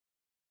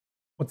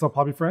What's up,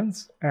 hobby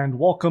friends, and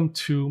welcome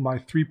to my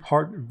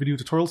three-part video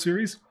tutorial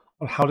series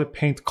on how to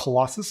paint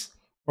Colossus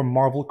from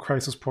Marvel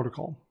Crisis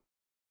Protocol.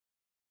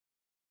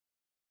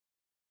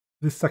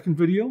 This second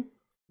video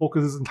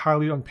focuses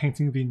entirely on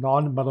painting the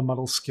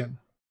non-metal skin.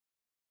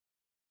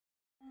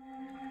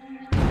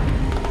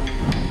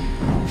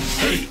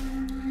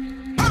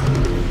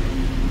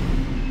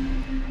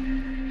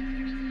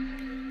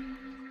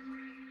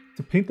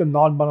 To paint the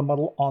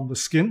non-metal on the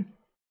skin,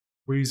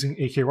 we're using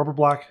AK Rubber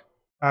Black,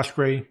 Ash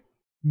Gray,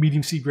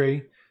 Medium Sea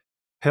Gray,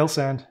 Pale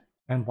Sand,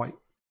 and White.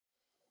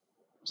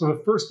 So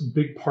the first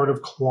big part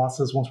of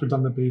Colossus, once we're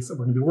done the base that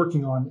we're going to be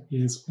working on,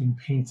 is in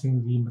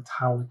painting the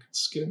metallic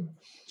skin.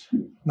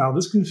 Now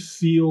this can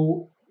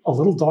feel a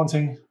little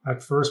daunting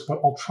at first,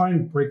 but I'll try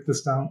and break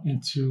this down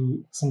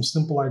into some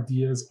simple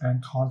ideas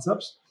and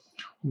concepts,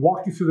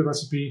 walk you through the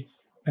recipe,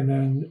 and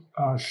then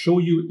show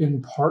you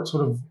in part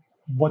sort of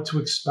what to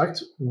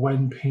expect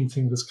when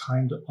painting this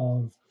kind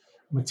of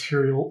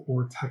material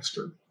or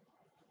texture.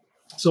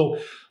 So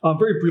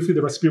very briefly,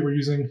 the recipe we're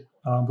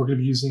going to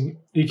be using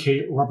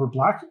AK Rubber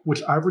Black,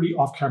 which I already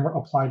off camera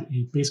applied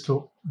a base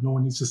coat. No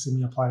one needs to see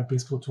me apply a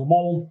base coat to a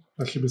model.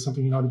 That should be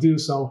something you know how to do.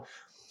 So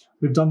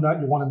we've done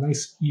that. You want a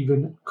nice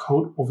even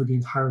coat over the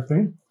entire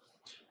thing.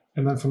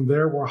 And then from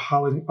there, we're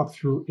highlighting up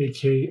through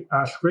AK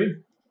Ash Gray,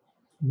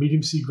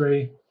 Medium Sea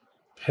Gray,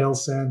 Pale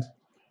Sand,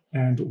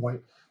 and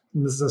White.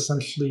 And this is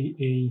essentially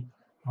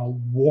a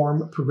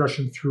warm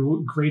progression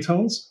through gray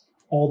tones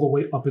all the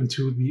way up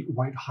into the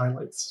white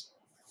highlights.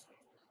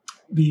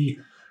 The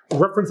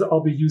reference that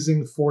I'll be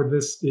using for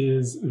this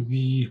is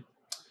the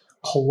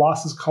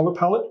Colossus color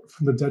palette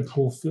from the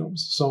Deadpool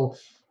films. So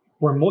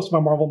where most of my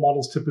Marvel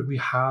models typically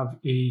have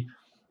a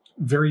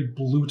very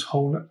blue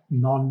tone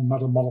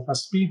non-metal model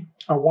recipe,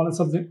 I wanted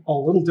something a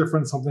little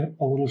different, something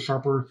a little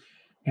sharper,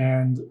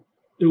 and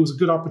it was a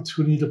good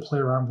opportunity to play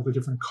around with a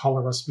different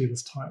color recipe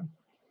this time.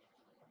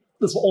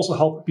 This will also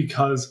help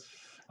because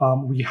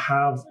we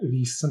have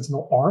the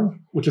Sentinel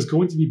arm, which is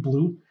going to be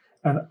blue,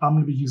 and I'm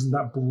going to be using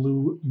that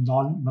blue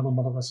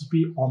non-metal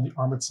recipe on the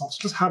arm itself. So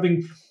just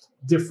having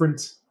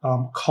different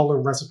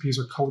color recipes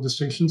or color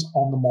distinctions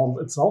on the model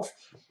itself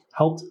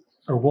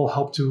will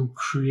help to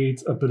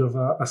create a bit of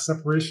a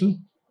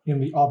separation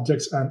in the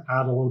objects and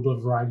add a little bit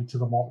of variety to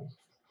the model.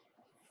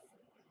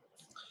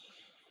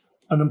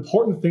 An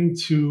important thing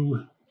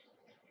to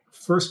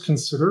first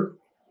consider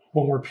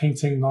when we're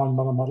painting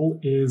non-metal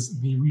is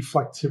the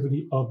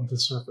reflectivity of the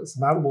surface.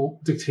 And that will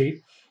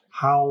dictate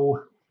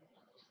how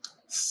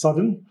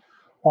sudden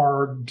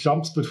our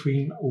jumps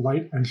between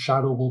light and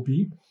shadow will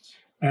be,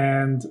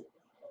 and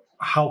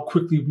how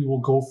quickly we will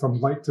go from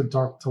light to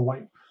dark to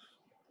light.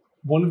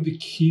 One of the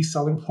key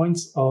selling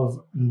points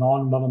of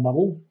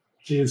non-metal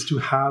is to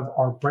have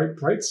our bright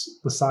brights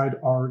beside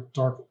our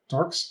dark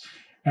darks,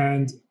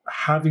 and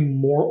having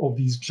more of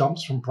these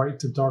jumps from bright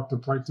to dark to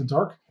bright to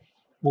dark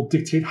will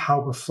dictate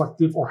how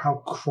reflective or how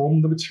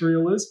chrome the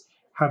material is.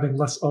 Having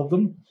less of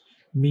them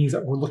means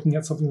that we're looking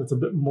at something that's a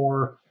bit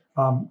more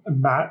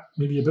matte,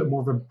 maybe a bit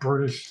more of a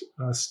burnished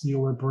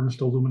steel or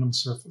burnished aluminum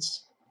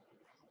surface.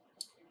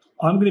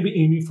 I'm going to be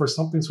aiming for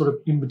something sort of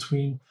in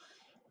between,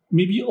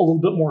 maybe a little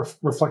bit more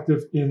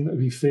reflective in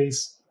the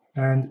face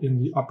and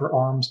in the upper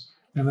arms,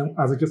 and then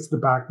as it gets to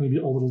the back, maybe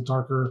a little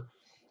darker,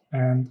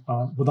 and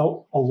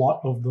without a lot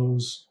of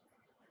those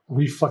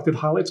reflected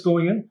highlights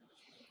going in,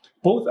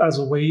 both as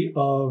a way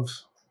of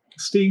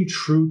staying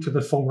true to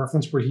the film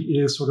reference where he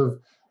is sort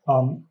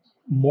of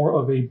more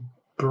of a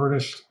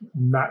burnished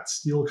matte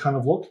steel kind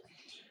of look,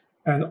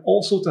 and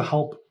also to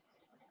help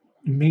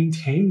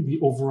maintain the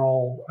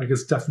overall, I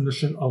guess,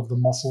 definition of the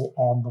muscle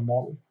on the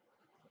model.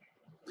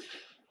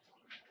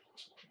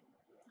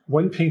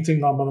 When painting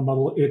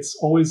non-metal, it's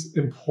always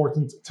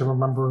important to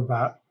remember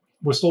that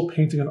we're still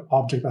painting an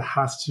object that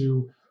has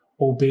to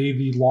obey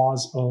the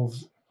laws of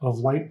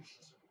light.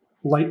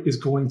 Light is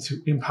going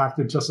to impact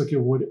it just like it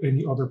would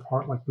any other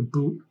part, like the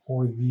boot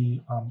or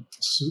the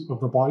suit of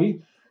the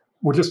body.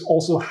 We're just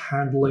also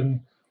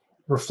handling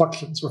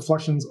reflections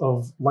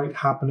of light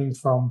happening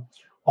from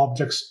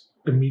objects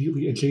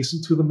immediately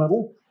adjacent to the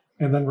metal,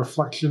 and then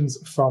reflections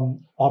from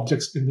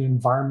objects in the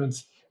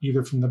environment,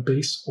 either from the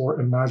base or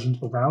imagined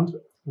around,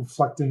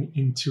 reflecting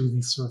into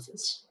the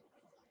surface.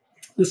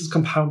 This is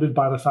compounded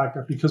by the fact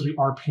that because we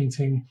are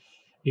painting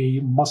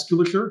a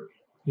musculature,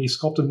 a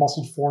sculpted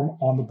muscle form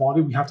on the body,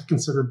 we have to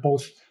consider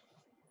both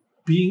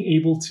being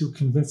able to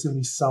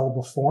convincingly sell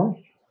the form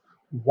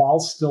while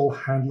still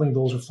handling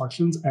those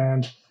reflections.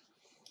 And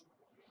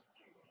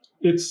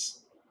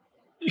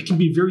it can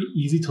be very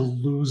easy to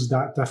lose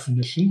that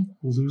definition,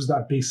 lose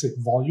that basic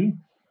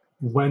volume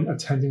when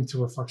attending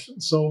to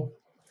reflections. So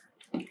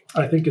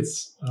I think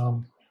it's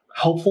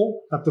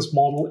helpful that this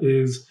model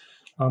is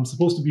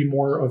supposed to be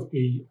more of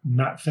a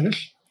matte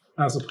finish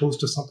as opposed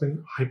to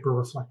something hyper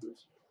reflective.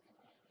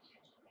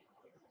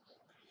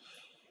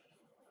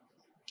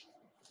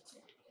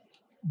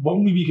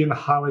 When we begin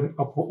highlighting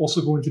up, we're also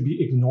going to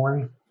be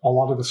ignoring a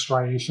lot of the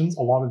striations,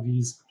 a lot of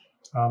these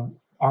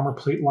armor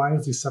plate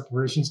lines, these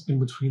separations in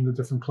between the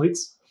different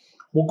plates.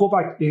 We'll go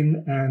back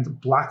in and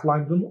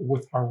blackline them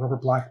with our rubber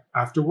black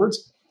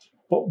afterwards.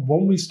 But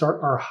when we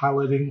start our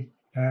highlighting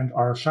and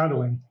our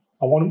shadowing,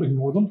 I want to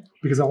ignore them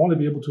because I want to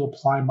be able to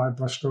apply my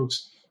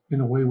brushstrokes in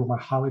a way where my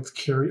highlights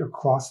carry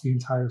across the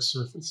entire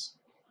surface.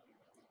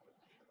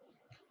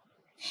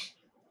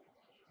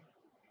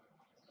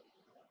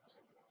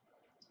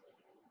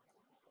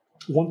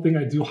 One thing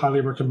I do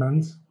highly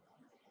recommend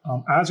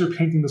as you're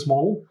painting this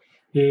model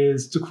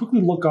is to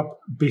quickly look up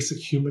basic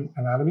human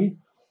anatomy,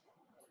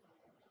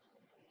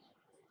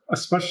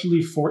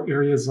 especially for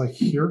areas like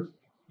here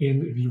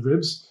in the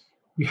ribs.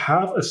 We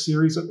have a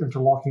series of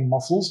interlocking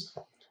muscles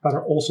that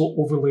are also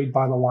overlaid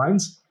by the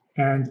lines,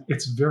 and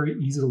it's very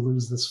easy to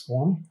lose this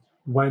form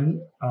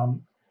when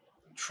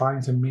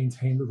trying to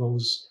maintain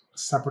those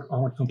separate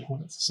armored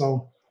components.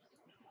 So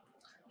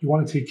you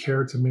want to take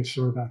care to make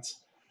sure that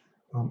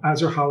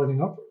as you're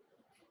highlighting up,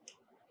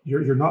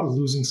 you're not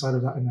losing sight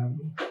of that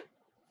anatomy.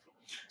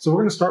 So we're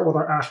going to start with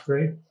our ash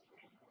gray,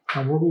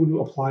 and we're going to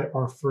apply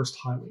our first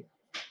highlight.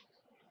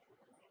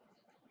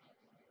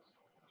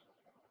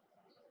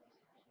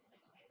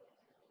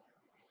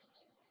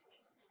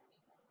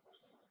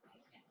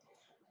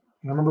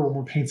 And remember, when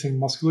we're painting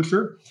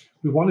musculature,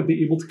 we want to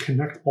be able to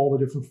connect all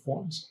the different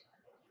forms.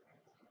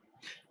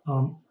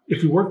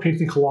 If we weren't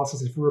painting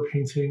Colossus, if we were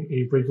painting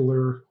a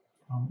regular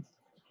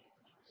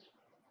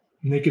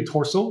naked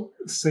torso,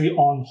 say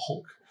on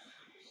Hulk,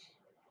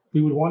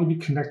 we would want to be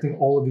connecting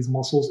all of these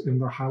muscles in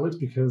their highlights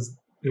because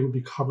they would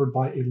be covered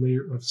by a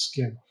layer of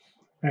skin.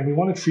 And we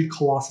want to treat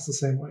Colossus the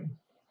same way.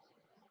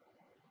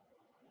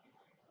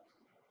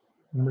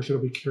 And make sure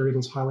that we carry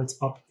those highlights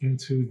up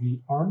into the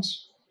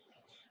arms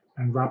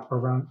and wrap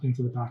around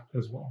into the back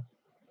as well.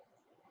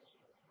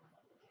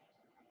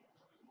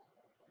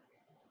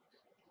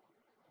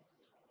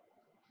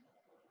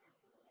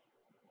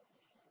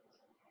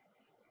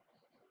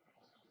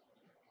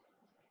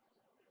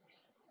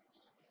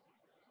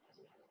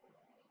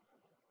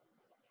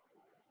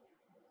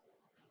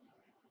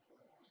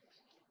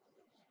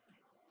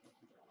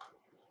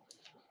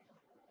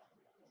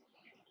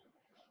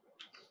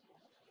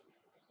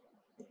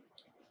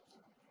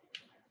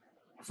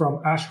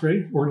 From ash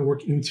gray, we're going to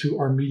work into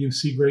our medium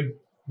sea gray.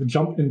 The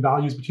jump in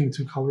values between the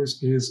two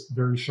colors is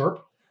very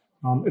sharp.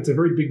 It's a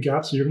very big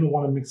gap, so you're going to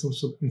want to mix up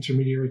some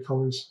intermediary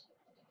colors.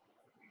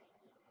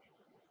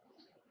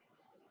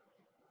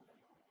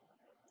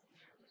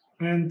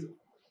 And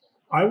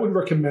I would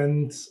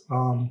recommend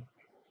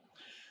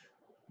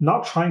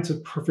not trying to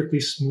perfectly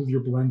smooth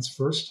your blends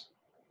first.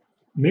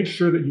 Make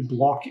sure that you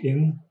block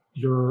in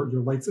your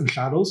lights and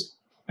shadows,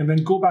 and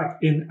then go back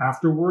in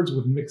afterwards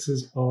with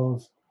mixes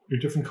of your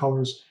different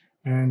colors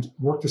and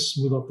work to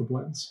smooth out the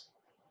blends.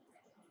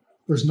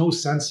 There's no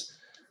sense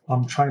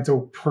trying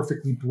to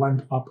perfectly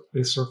blend up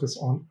a surface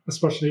on,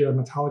 especially a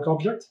metallic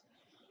object,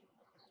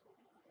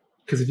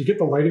 because if you get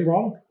the lighting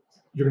wrong,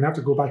 you're gonna have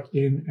to go back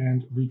in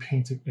and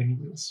repaint it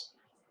anyways.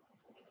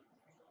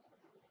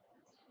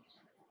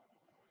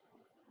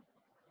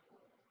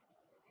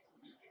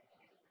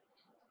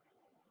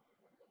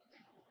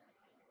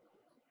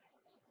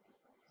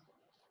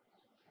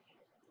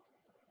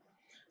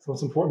 So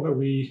it's important that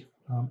we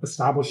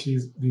establish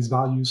these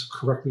values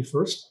correctly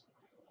first.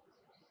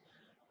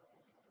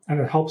 And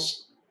it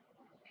helps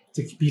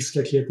to be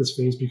sketchy at this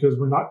phase because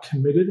we're not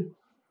committed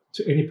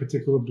to any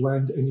particular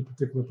blend, any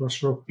particular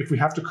brushstroke. If we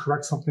have to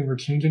correct something or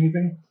change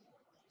anything,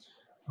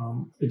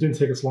 it didn't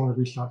take us long to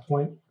reach that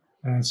point.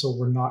 And so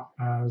we're not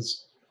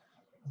as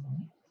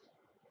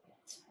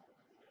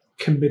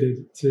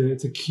committed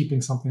to keeping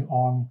something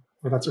on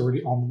or that's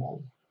already on the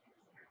model.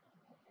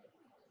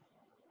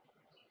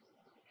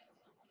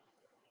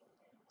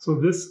 So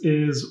this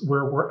is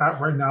where we're at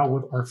right now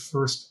with our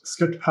first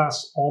sketch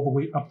pass all the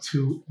way up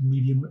to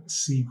medium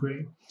sea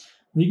gray.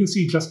 And you can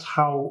see just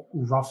how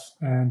rough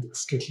and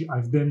sketchy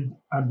I've been.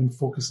 I've been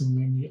focusing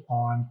mainly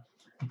on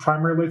the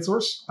primary light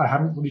source. I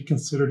haven't really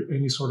considered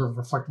any sort of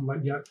reflected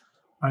light yet.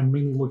 I'm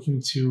mainly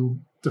looking to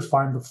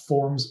define the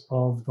forms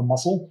of the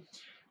muscle.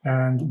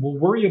 And we'll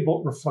worry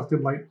about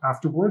reflected light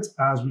afterwards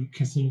as we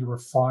continue to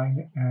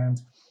refine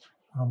and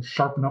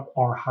sharpen up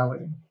our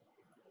highlighting.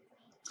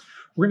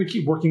 We're going to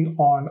keep working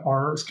on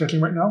our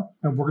sketching right now,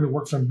 and we're going to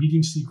work from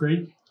medium sea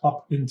gray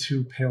up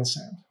into pale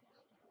sand.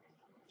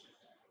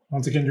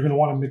 Once again, you're going to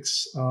want to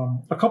mix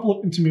a couple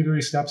of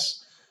intermediary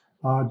steps.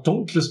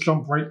 Don't just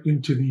jump right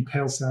into the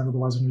pale sand,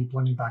 otherwise you're going to be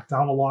blending back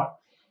down a lot.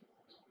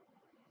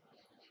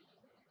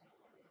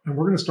 And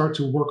we're going to start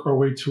to work our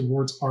way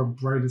towards our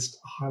brightest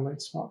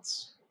highlight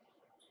spots.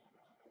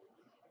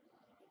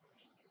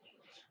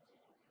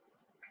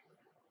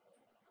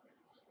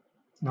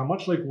 Now,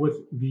 much like with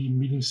the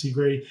medium sea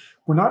gray,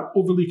 we're not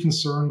overly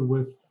concerned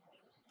with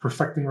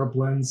perfecting our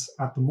blends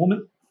at the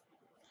moment.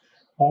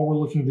 All we're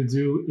looking to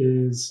do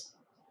is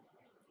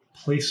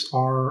place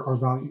our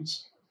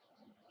values.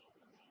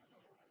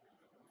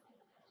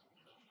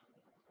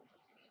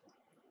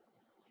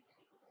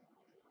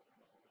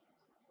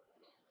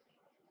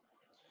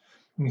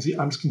 You can see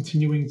I'm just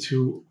continuing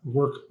to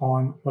work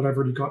on what I've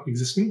already got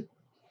existing.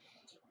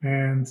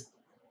 And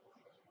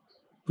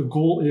the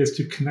goal is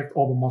to connect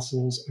all the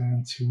muscles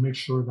and to make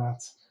sure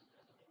that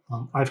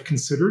I've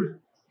considered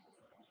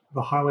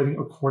the highlighting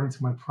according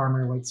to my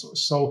primary light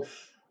source. So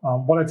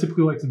what I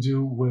typically like to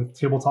do with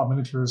tabletop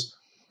miniatures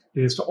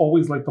is to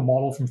always light the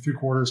model from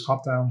 3/4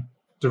 top down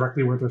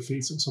directly where they're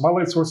facing. So my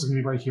light source is going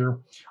to be right here.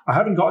 I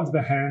haven't gotten to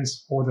the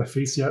hands or the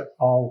face yet.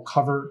 I'll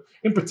cover,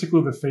 in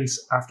particular, the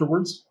face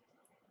afterwards.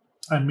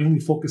 I'm mainly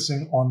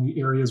focusing on the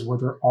areas where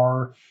there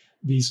are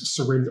these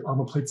serrated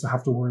armor plates to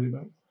have to worry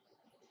about.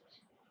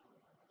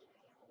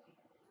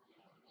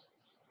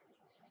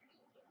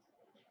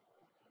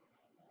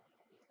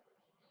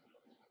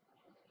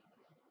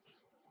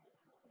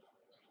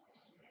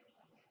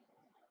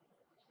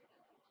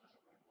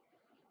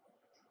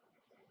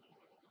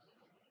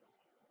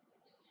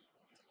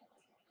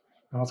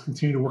 Now let's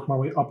continue to work my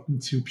way up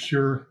into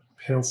pure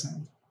pale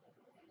sand.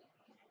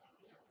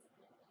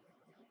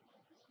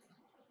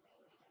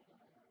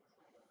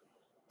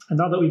 And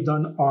now that we've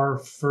done our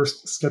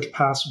first sketch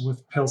pass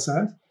with pale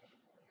sand,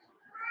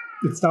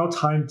 it's now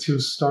time to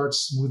start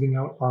smoothing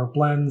out our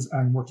blends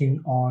and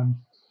working on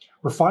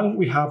refining what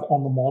we have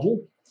on the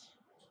model,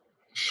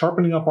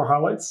 sharpening up our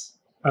highlights,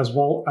 as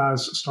well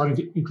as starting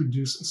to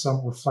introduce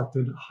some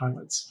reflected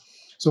highlights.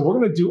 So we're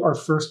going to do our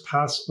first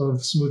pass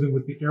of smoothing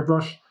with the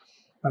airbrush.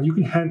 You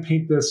can hand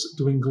paint this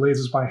doing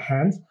glazes by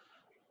hand,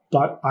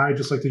 but I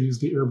just like to use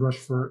the airbrush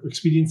for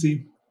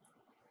expediency.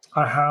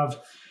 I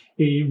have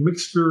a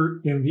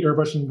mixture in the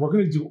airbrush, and we're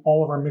going to do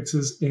all of our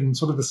mixes in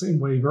sort of the same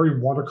way, very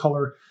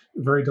watercolor,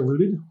 very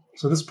diluted.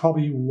 So this is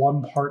probably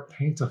 1 part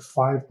paint to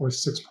 5 or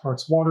 6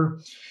 parts water.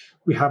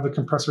 We have the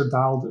compressor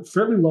dialed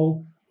fairly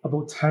low,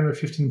 about 10 or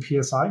 15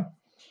 psi.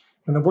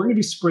 And then we're going to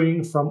be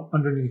spraying from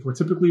underneath, where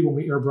typically when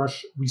we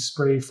airbrush, we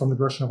spray from the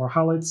direction of our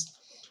highlights.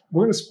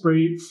 We're going to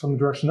spray from the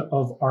direction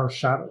of our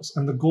shadows.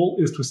 And the goal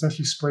is to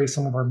essentially spray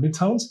some of our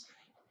midtones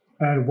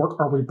and work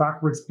our way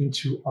backwards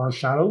into our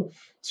shadow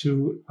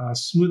to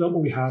smooth out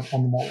what we have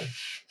on the model.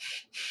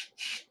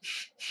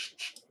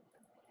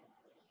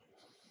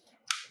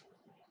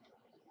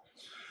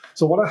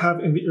 So what I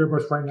have in the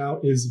airbrush right now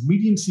is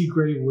medium sea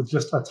gray with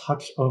just a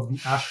touch of the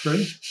ash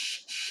gray.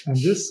 And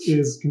this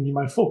is going to be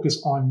my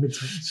focus on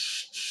midtones.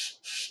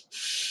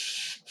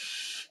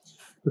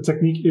 The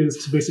technique is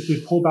to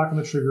basically pull back on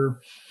the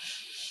trigger,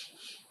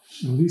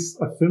 release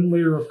a thin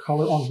layer of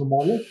color onto the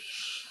model,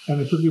 and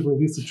then quickly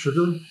release the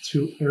trigger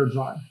to air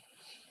dry.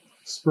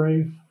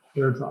 Spray,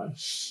 air dry.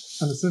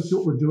 And essentially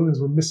what we're doing is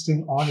we're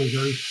misting on a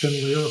very thin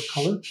layer of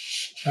color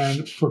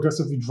and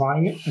progressively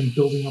drying it and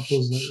building up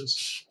those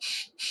layers.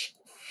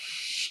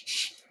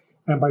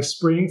 And by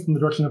spraying from the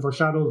direction of our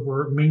shadows,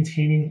 we're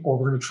maintaining, or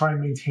we're going to try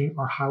and maintain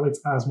our highlights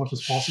as much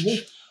as possible.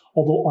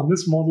 Although on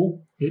this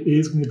model, it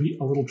is going to be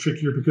a little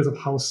trickier because of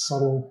how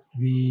subtle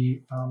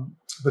the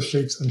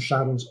shapes and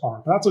shadows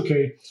are. But that's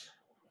okay,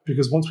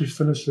 because once we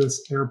finish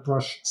this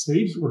airbrush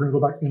stage, we're going to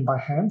go back in by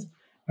hand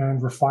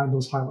and refine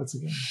those highlights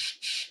again.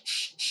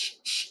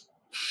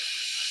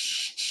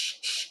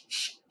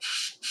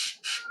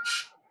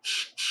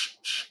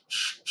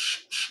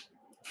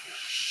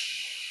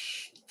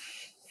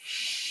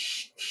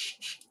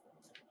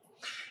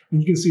 And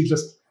you can see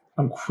just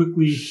I'm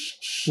quickly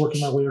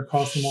working my way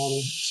across the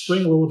model,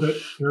 spraying a little bit,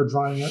 air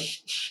drying it,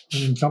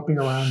 and then jumping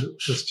around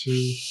just to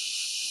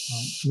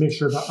make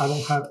sure that I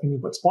don't have any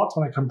wet spots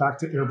when I come back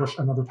to airbrush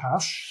another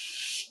pass.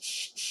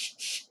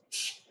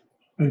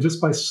 And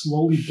just by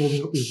slowly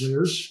building up these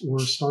layers, we're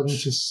starting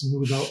to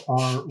smooth out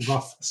our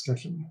rough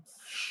sketching.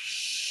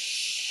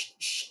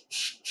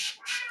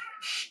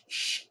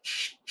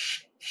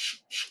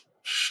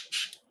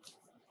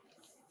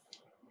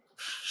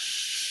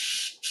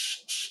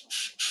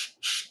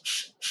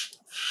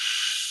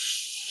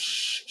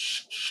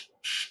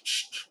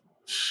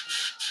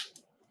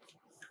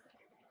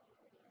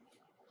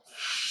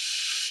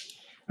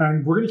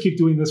 And we're going to keep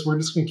doing this. We're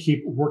just going to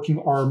keep working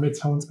our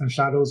midtones and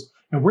shadows.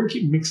 And we're going to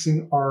keep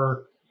mixing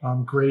our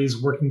grays,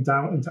 working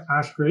down into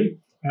ash gray,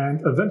 and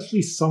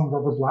eventually some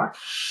rubber black.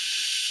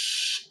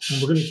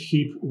 And we're going to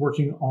keep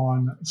working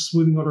on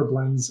smoothing out our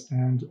blends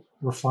and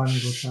refining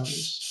those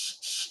shadows.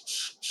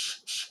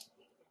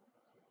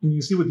 And you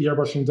can see with the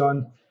airbrushing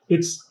done,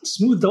 it's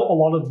smoothed out a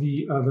lot of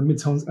the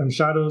midtones and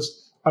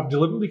shadows. I've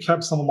deliberately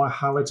kept some of my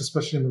highlights,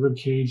 especially in the rib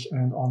cage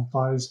and on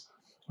thighs,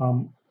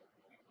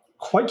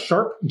 quite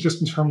sharp, just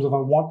in terms of I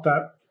want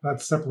that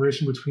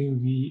separation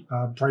between the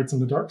brights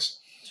and the darks.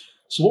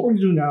 So what we're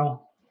going to do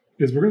now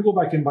is we're going to go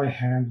back in by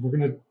hand. We're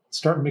going to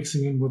start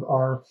mixing in with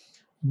our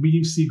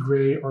medium sea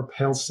gray, our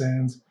pale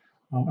sand,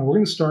 and we're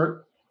going to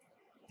start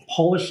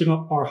polishing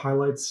up our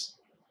highlights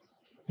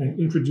and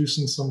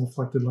introducing some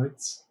reflected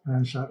lights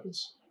and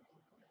shadows.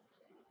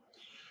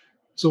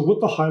 So with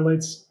the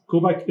highlights,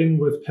 go back in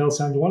with pale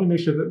sand. You want to make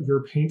sure that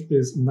your paint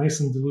is nice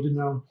and diluted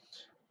now.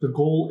 The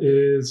goal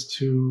is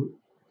to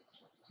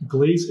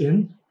glaze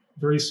in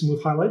very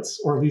smooth highlights,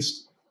 or at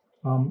least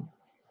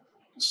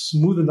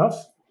smooth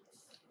enough,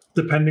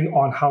 depending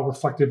on how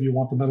reflective you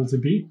want the metal to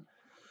be.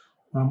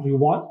 We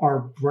want our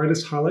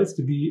brightest highlights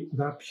to be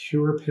that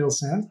pure pale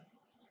sand.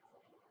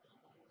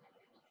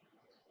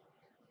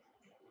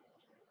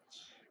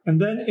 And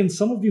then in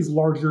some of these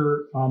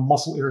larger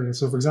muscle areas,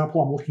 so for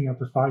example, I'm looking at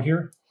the thigh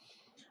here,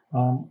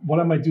 what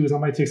I might do is I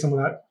might take some of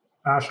that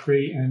ash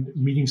gray and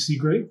medium sea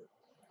gray,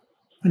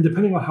 and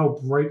depending on how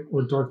bright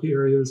or dark the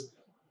area is,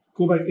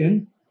 go back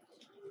in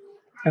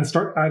and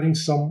start adding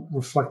some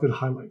reflected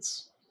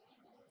highlights.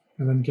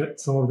 And then get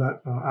some of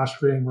that ash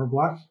gray and rubber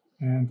black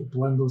and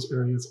blend those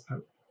areas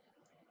out.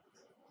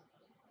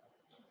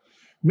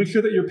 Make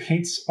sure that your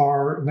paints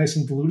are nice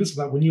and diluted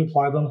so that when you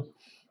apply them,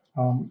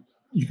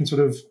 you can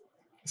sort of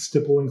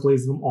stipple and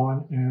glaze them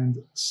on and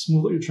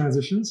smooth out your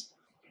transitions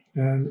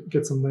and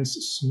get some nice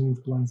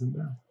smooth blends in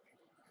there.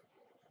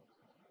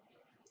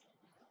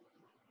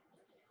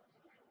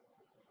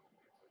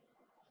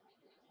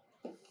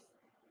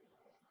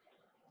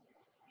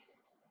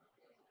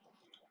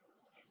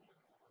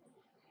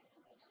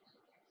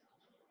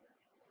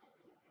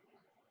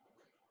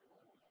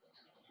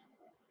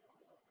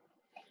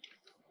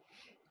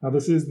 Now,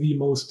 this is the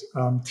most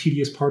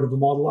tedious part of the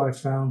model I've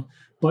found,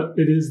 but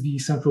it is the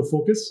central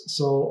focus.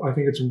 So I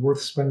think it's worth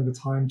spending the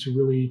time to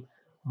really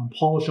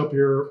polish up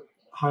your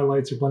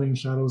highlights, your blending and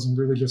shadows, and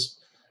really just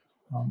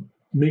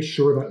make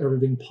sure that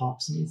everything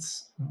pops and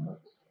it's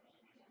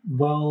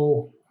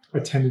well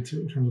attended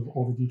to in terms of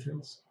all the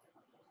details.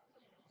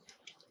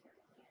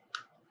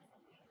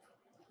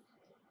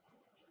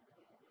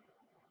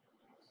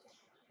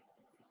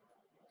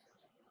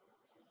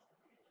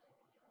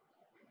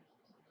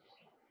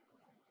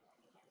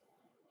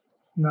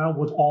 Now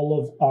with all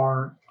of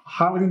our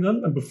highlighting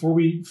done, and before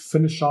we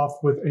finish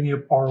off with any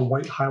of our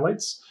white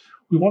highlights,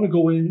 we want to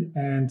go in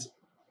and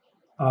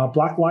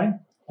black line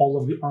all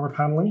of the armor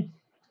paneling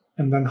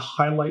and then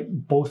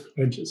highlight both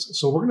edges.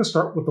 So we're going to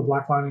start with the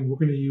black lining. We're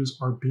going to use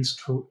our base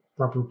coat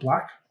rubber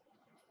black.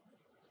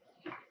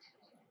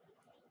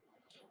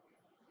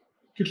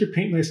 Get your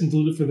paint nice and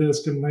diluted for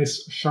this, get a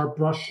nice sharp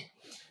brush.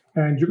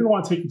 And you're going to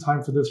want to take your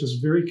time for this,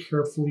 just very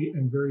carefully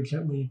and very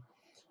gently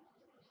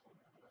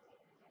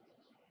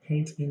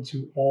paint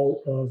into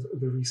all of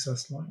the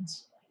recessed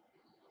lines.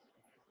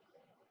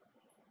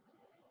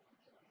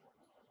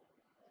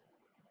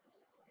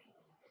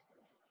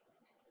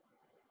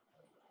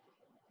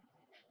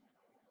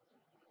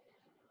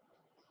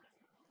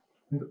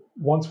 And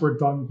once we're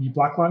done the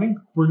black lining,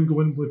 we're going to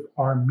go in with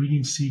our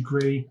medium sea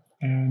gray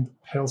and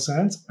pale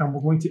sands, and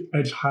we're going to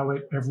edge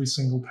highlight every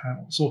single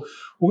panel. So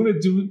we're going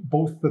to do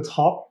both the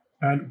top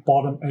and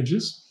bottom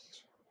edges.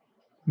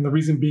 And the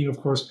reason being, of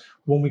course,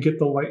 when we get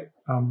the light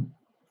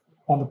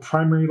on the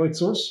primary light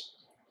source,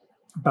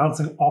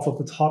 bouncing off of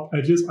the top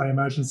edges, I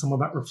imagine some of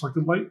that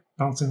reflected light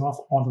bouncing off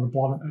onto the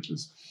bottom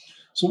edges.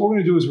 So what we're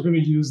going to do is we're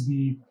going to use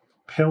the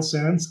pale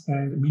sands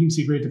and medium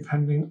sea gray,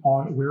 depending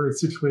on where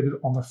it's situated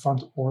on the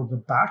front or the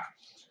back,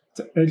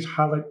 to edge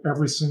highlight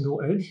every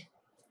single edge.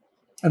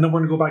 And then we're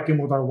going to go back in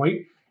with our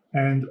white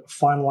and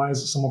finalize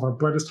some of our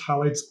brightest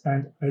highlights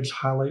and edge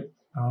highlight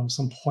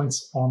some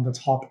points on the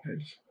top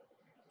edge.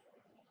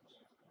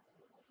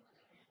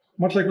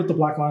 Much like with the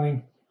black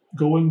lining,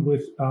 go in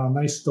with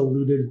nice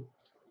diluted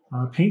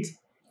paint,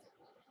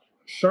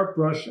 sharp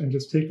brush, and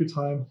just take your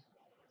time.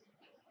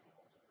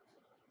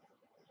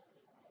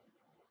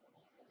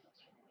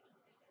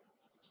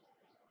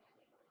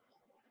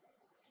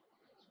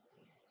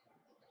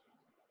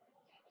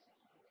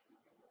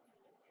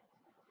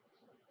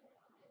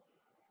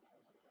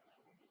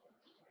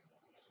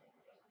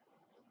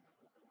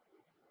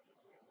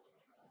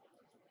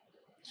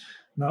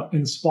 Now,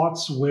 in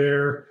spots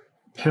where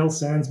pale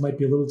sands might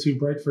be a little too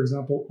bright, for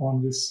example,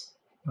 on this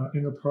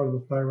inner part of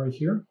the thigh right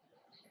here,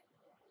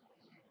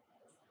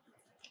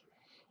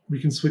 we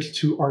can switch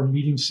to our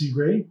medium sea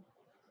gray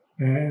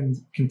and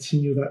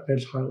continue that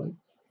edge highlight.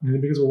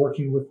 And because we're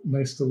working with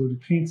nice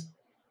diluted paint,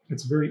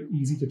 it's very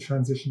easy to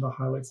transition the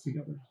highlights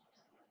together.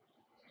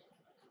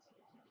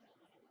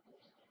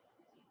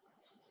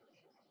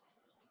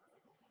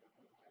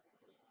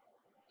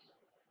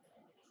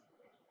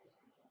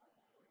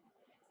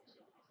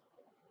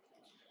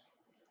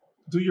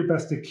 Do your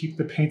best to keep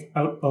the paint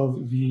out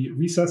of the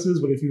recesses,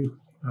 but if you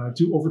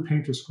do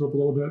overpaint or screw up a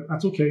little bit,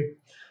 that's okay.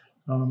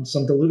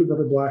 Some diluted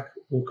rubber black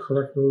will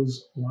correct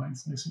those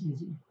lines nice and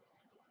easy.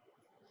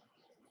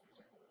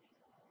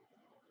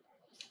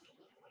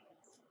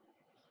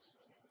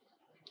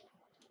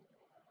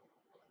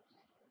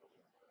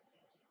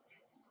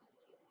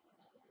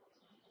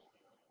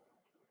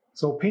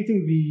 So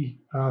painting the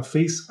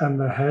face and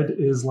the head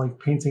is like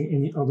painting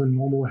any other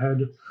normal head.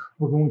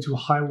 We're going to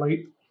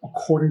highlight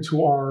according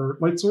to our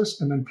light source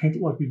and then paint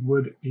it like we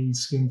would a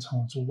skin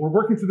tone. So we're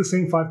working through the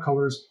same 5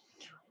 colors: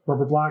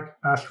 rubber black,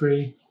 ash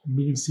gray,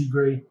 medium sea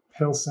gray,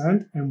 pale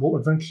sand, and we'll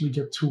eventually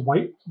get to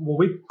white. We'll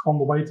wait on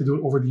the white to do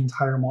it over the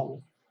entire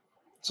model.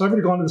 So I've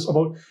already gone to this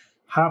about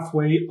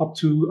halfway up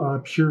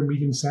to pure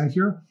medium sand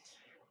here.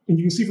 And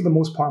you can see for the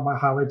most part, my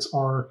highlights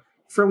are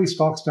fairly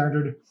stock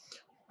standard.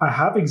 I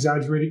have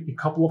exaggerated a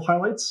couple of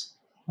highlights,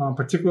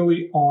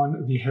 particularly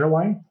on the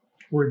hairline,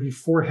 where the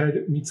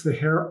forehead meets the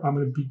hair. I'm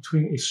going to be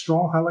doing a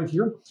strong highlight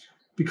here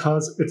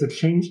because it's a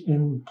change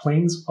in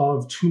planes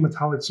of 2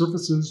 metallic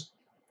surfaces.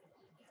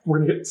 We're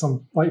going to get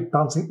some light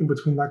bouncing in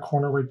between that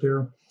corner right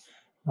there.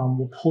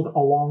 We'll pull it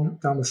along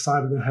down the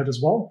side of the head as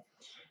well.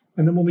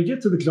 And then when we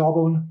get to the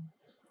jawbone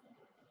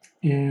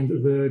and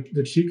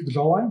the cheek, the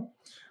jawline,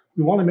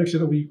 we want to make sure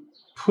that we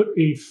put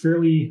a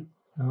fairly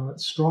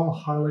strong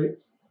highlight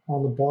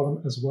on the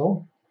bottom as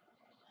well.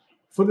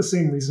 For the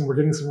same reason, we're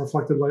getting some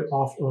reflected light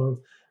off of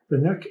the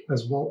neck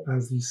as well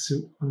as the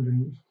suit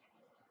underneath.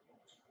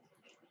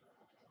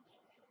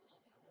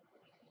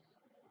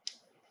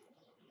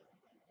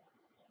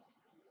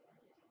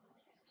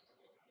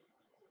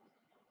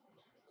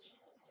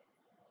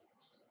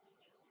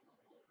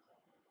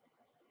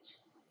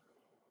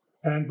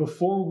 And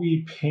before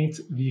we paint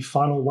the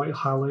final white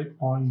highlight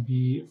on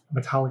the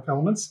metallic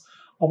elements,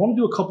 I want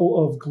to do a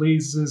couple of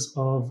glazes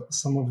of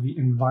some of the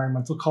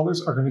environmental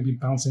colors are going to be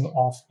bouncing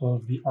off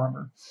of the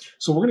armor.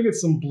 So we're going to get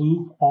some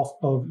blue off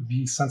of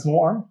the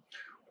sentinel arm.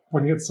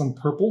 We're going to get some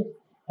purple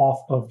off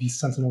of the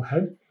sentinel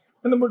head.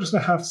 And then we're just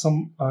going to have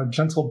some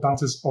gentle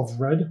bounces of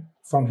red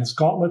from his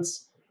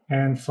gauntlets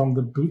and from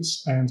the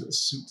boots and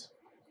suit.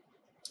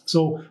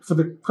 So for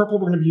the purple,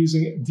 we're going to be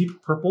using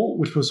deep purple,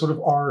 which was sort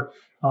of our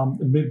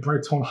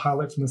mid-bright tone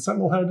highlight from the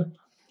sentinel head.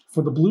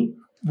 For the blue,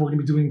 we're going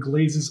to be doing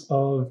glazes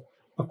of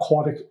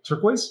aquatic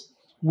turquoise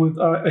with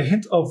a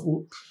hint of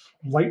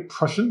light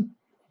Prussian,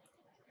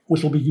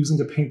 which we'll be using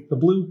to paint the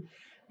blue.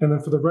 And then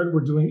for the red,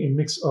 we're doing a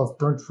mix of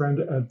burnt red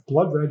and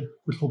blood red,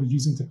 which we'll be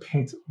using to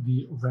paint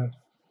the red.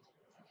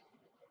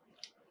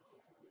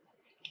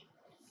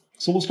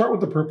 So we'll start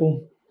with the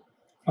purple.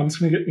 I'm just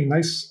going to get a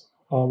nice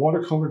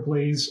watercolor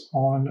glaze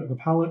on the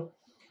palette,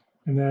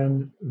 and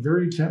then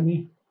very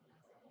gently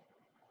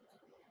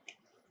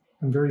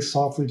and very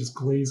softly just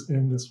glaze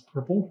in this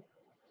purple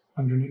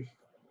underneath.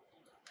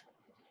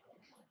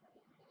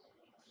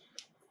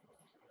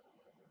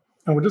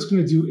 And we're just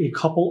going to do a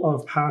couple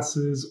of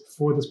passes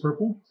for this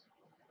purple,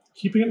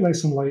 keeping it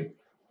nice and light.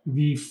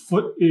 The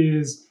foot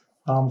is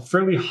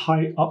fairly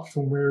high up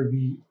from where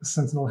the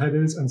sentinel head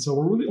is, and so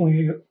we're really only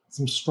going to get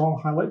some strong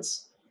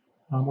highlights,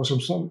 or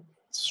some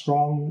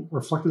strong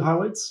reflected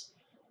highlights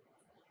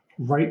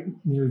right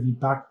near the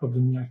back of the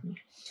knee, I think.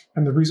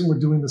 And the reason we're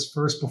doing this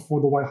first before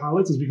the white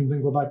highlights is we can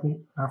then go back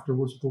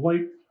afterwards with the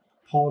white,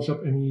 polish up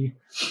any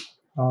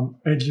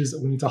edges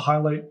that we need to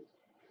highlight.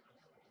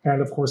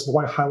 And of course, the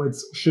white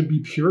highlights should be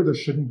pure. There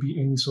shouldn't be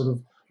any sort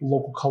of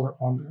local color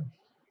on there.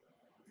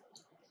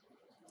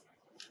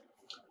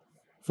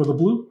 For the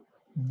blue,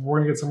 we're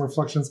going to get some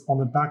reflections on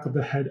the back of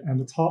the head and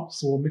the top.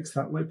 So we'll mix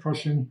that light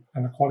Prussian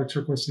and aquatic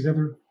turquoise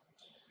together.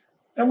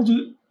 And we'll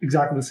do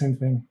exactly the same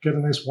thing. Get a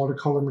nice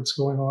watercolor mix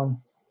going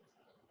on.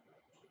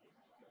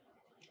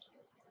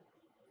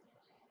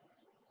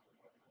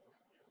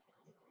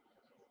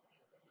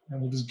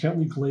 And we'll just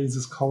gently glaze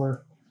this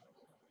color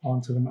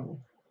onto the metal.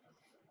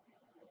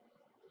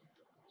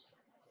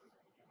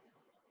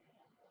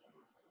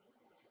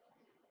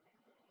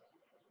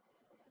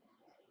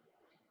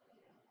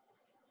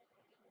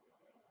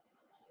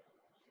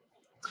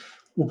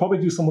 We'll probably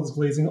do some of this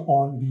glazing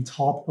on the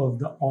top of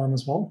the arm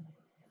as well,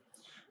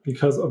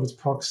 because of its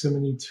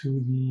proximity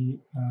to the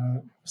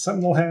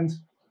sentinel hand.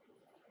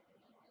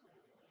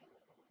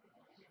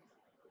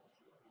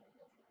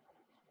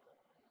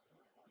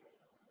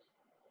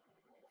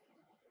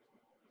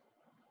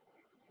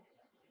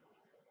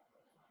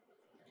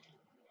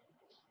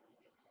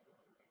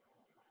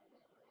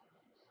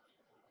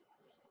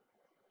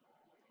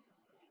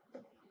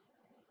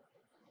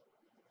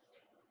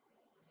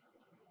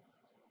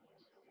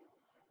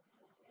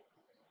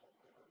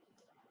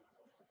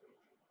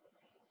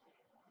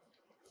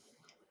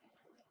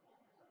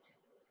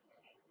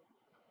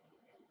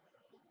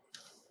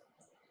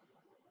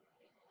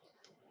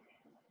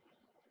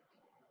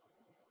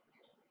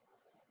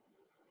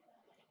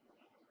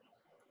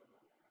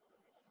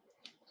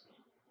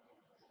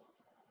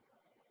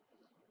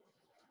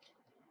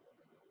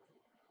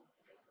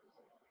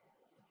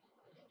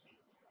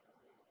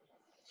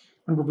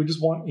 Remember, we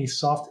just want a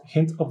soft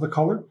hint of the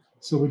color,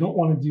 so we don't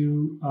want to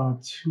do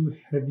too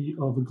heavy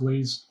of a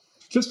glaze.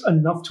 Just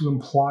enough to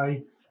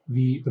imply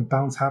the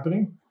bounce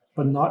happening,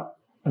 but not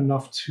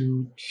enough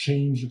to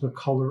change the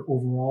color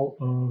overall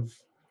of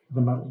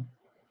the metal.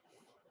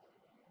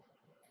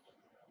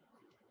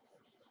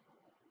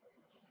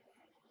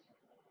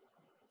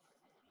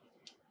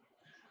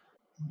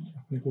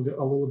 I think we'll get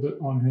a little bit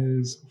on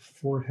his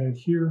forehead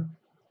here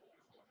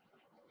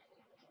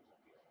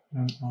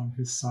and on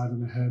his side of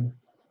the head.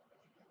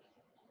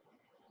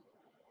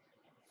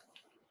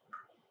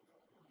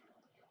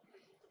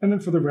 And then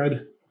for the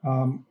red,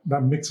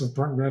 that mix of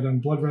burnt red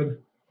and blood red,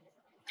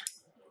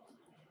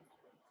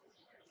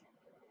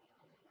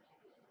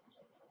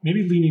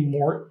 maybe leaning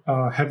more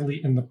heavily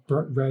in the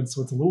burnt red,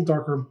 so it's a little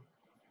darker.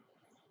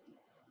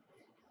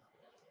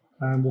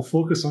 And we'll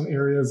focus on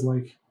areas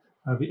like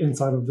the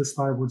inside of this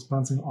thigh where it's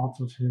bouncing off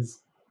of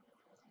his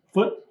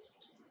foot.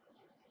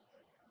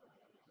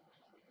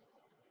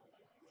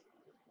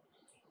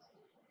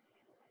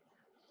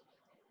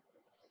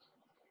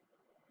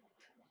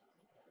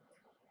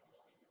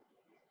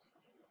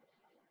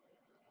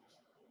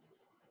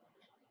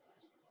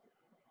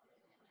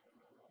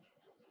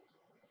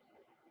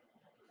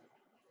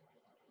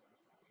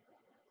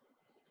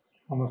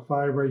 on the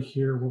thigh right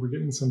here where we're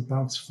getting some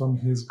bounce from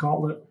his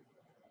gauntlet.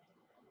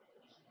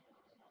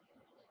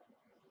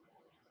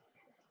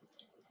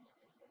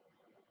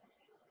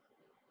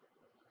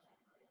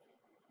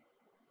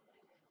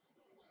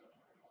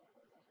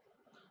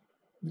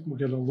 We'll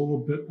get a little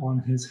bit on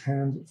his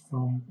hand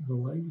from the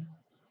leg.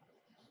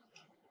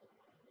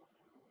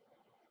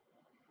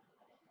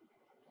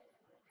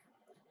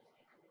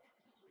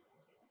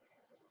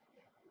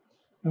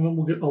 And then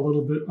we'll get a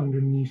little bit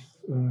underneath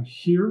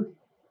here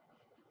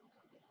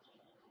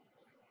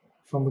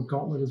from the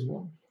gauntlet as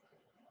well.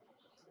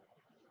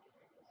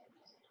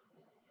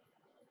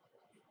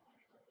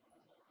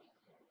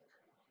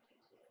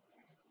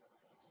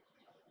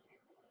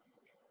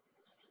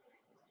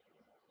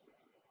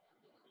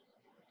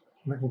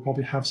 And we'll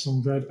probably have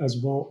some red as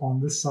well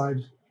on this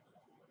side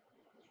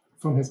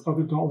from his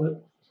other gauntlet.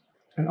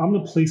 And I'm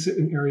going to place it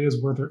in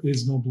areas where there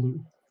is no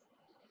blue.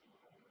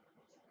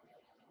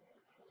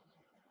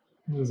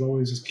 And as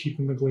always, just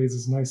keeping the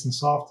glazes nice and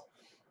soft.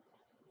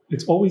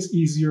 It's always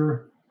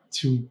easier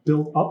to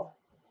build up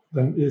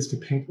than it is to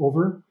paint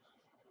over.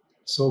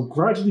 So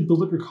gradually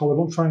build up your color.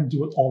 Don't try and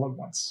do it all at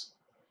once.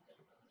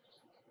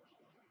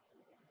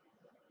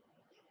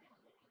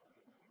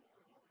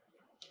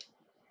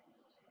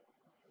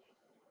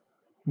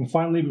 And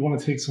finally, we want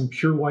to take some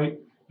pure white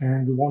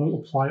and we want to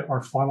apply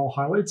our final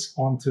highlights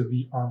onto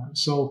the armor.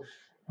 So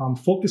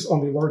focus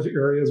on the larger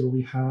areas where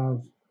we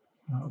have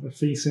the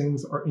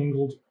facings are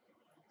angled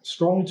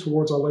strongly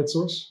towards our light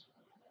source.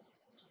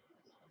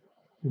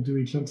 We'll do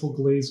a gentle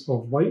glaze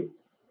of white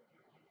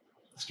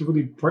just to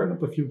really brighten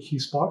up a few key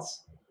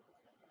spots.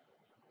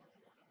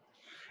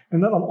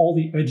 And then on all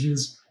the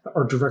edges that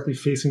are directly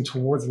facing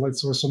towards the light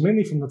source, so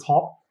mainly from the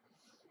top,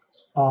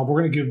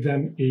 we're going to give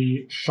them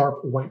a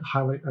sharp white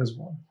highlight as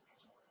well.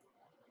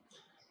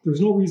 There's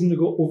no reason to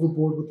go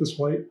overboard with this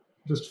white.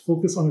 Just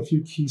focus on a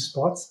few key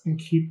spots and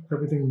keep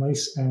everything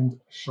nice and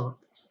sharp.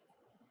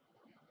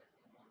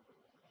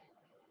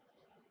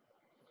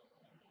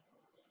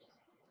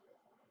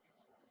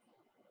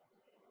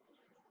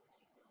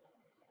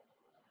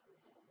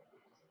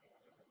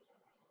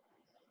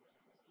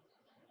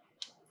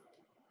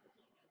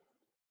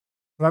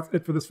 That's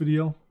it for this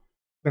video.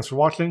 Thanks for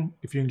watching.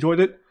 If you enjoyed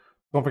it,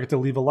 don't forget to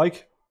leave a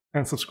like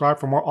and subscribe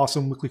for more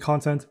awesome weekly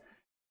content.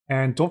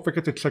 And don't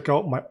forget to check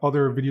out my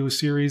other video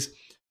series,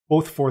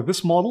 both for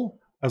this model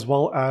as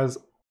well as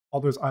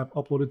others I've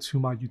uploaded to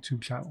my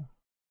YouTube channel.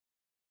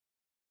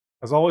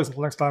 As always,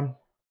 until next time,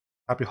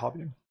 happy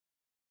hobbying.